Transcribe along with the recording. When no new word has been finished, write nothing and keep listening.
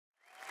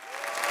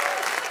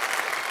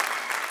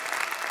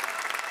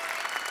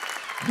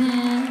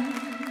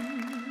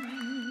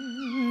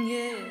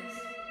Yes.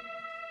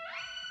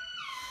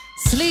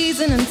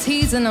 Sleazing and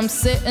teasing, I'm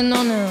sitting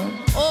on him.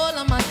 All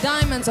of my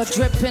diamonds are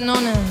dripping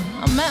on him.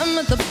 I met him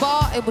at the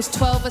bar, it was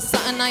 12 or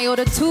something. I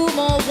ordered 2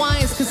 more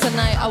wines, cause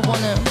tonight I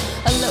want him.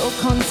 A little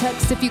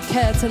context if you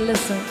care to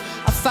listen.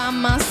 I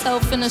found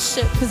myself in a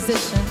shit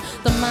position.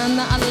 The man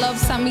that I love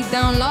sat me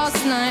down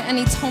last night and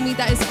he told me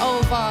that it's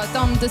over,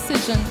 dumb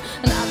decision.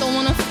 And I don't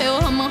wanna feel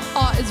how my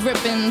heart is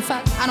ripping. In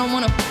fact, I don't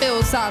wanna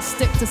feel, so I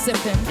stick to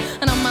sipping.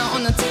 And I'm out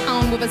on the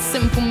town with a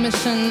simple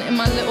mission in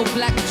my little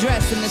black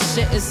dress, and the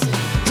shit is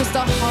just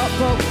a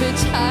heartbroken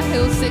bitch, high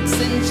heel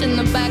 6-inch in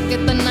the back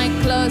at the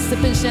nightclub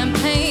sipping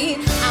champagne.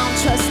 I don't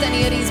trust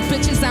any of these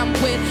bitches I'm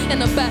with in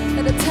the back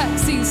of the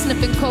taxi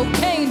sniffing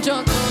cocaine.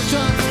 Drunk,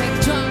 drunk,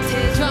 drunk,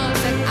 drunk.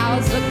 I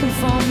was looking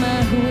for a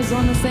man who was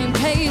on the same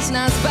page.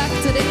 Now it's back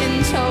to the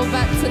intro,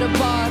 back to the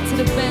bar, to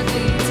the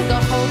Bentley, to the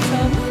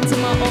hotel, to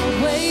my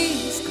old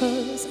ways.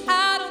 Cause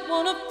I don't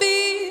wanna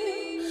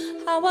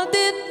feel how I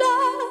did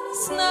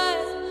last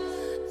night.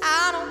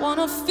 I don't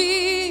wanna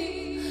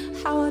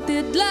feel how I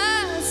did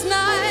last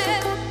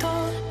night.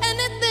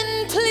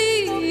 Anything,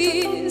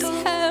 please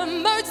have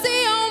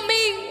mercy on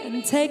me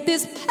and take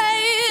this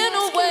pain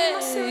away.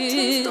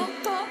 I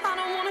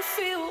don't wanna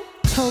feel.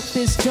 Poke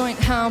this joint,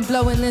 how I'm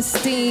blowing this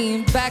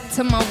steam. Back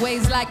to my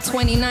ways like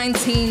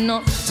 2019.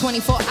 Not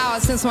 24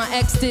 hours since my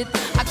ex did.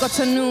 I got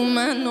a new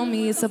man on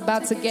me, it's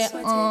about to get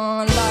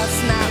on.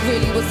 Last night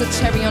really was the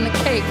cherry on the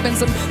cake. Been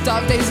some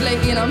dark days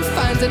lately and I'm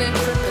finding it.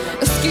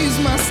 Excuse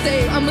my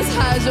state, I'm as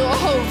high as your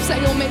hopes that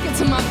you'll make it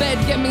to my bed,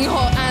 get me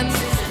hot. And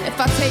if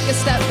I take a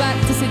step back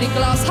to see the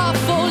glass half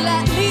full,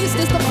 at least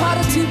it's the part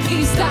of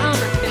 2-piece that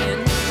I'm in.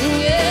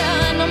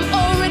 Yeah, and I'm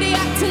already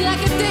acting like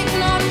a dick,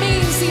 not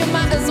me, so you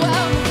might as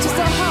well. Just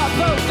a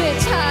heartbroken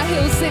bitch, high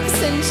heel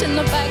 6-inch in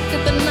the back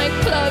of the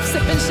nightclub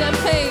sipping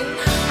champagne.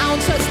 I don't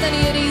trust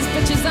any of these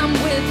bitches I'm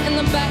with in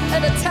the back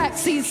of the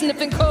taxi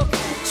sniffing coke.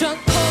 Drunk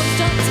calls,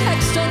 drunk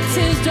texts, drunk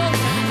tears, drunk.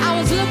 I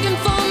was looking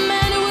for a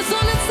man who was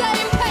on the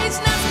same page.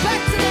 Now it's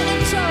back to the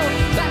intro,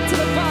 back to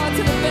the bar,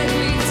 to the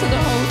Bentley, to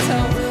the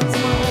hotel, to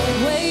my old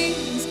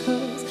ways.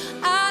 Cause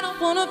I don't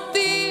wanna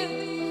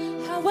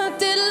feel how I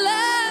did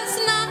last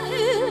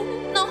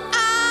night. No,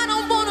 I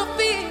don't wanna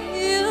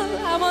feel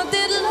how I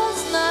did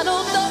last night.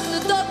 Oh,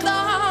 doctor, doctor,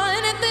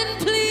 anything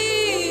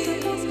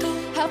please.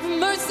 Have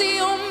mercy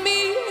on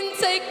me and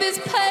take this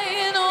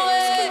pain away.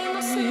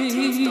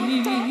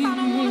 I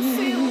don't wanna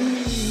feel.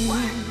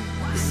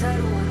 Cause I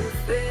don't wanna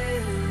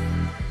feel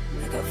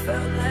like I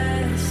felt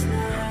last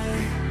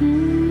night. I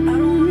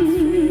don't wanna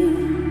feel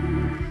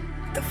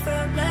like I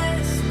felt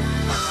last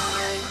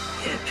night.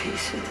 Yeah,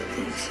 peace with the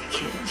things you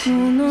can't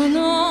change. No,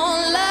 no,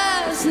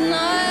 last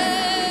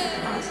night.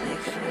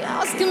 You're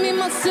asking me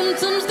my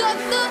symptoms,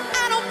 doctor.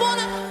 I don't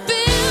wanna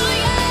feel,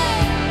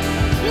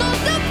 yeah. No,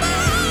 doctor.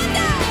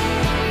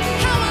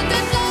 How I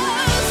did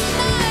last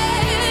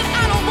night.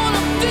 I don't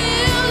wanna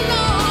feel,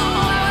 no.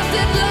 How I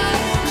did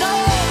last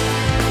night.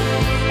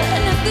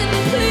 Anything,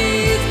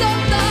 please,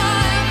 doctor.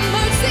 Have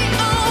mercy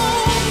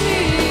on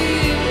me.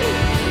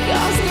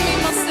 You're asking me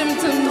my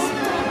symptoms.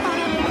 I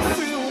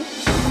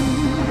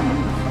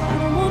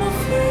don't wanna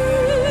feel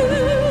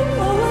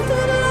how I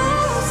did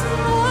last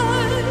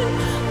night.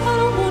 I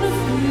don't wanna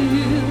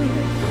feel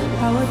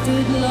how I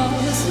did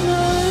last night.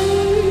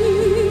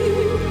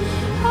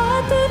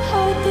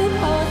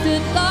 I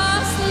did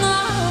last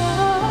night.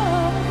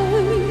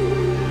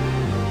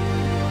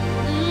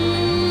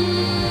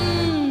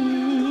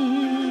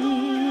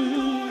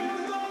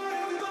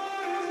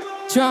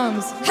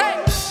 Drums, hey!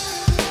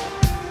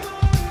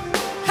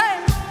 Hey!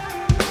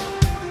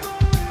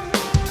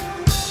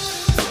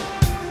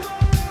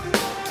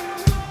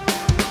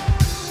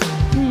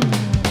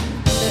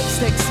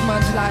 Lipstick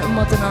smudge like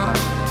modern art.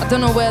 I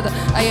don't know whether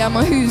I am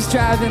or who's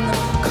driving the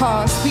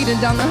car, speeding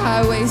down the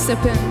highway,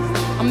 sipping.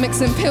 I'm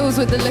mixing pills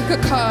with the liquor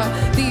card.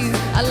 These,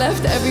 I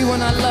left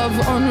everyone I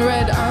love on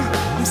red.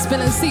 I'm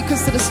spilling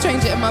secrets to the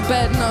stranger in my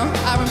bed. No,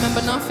 I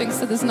remember nothing,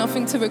 so there's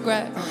nothing to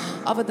regret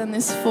other than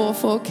this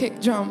 4/4 kick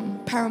drum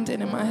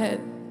pounding in my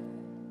head.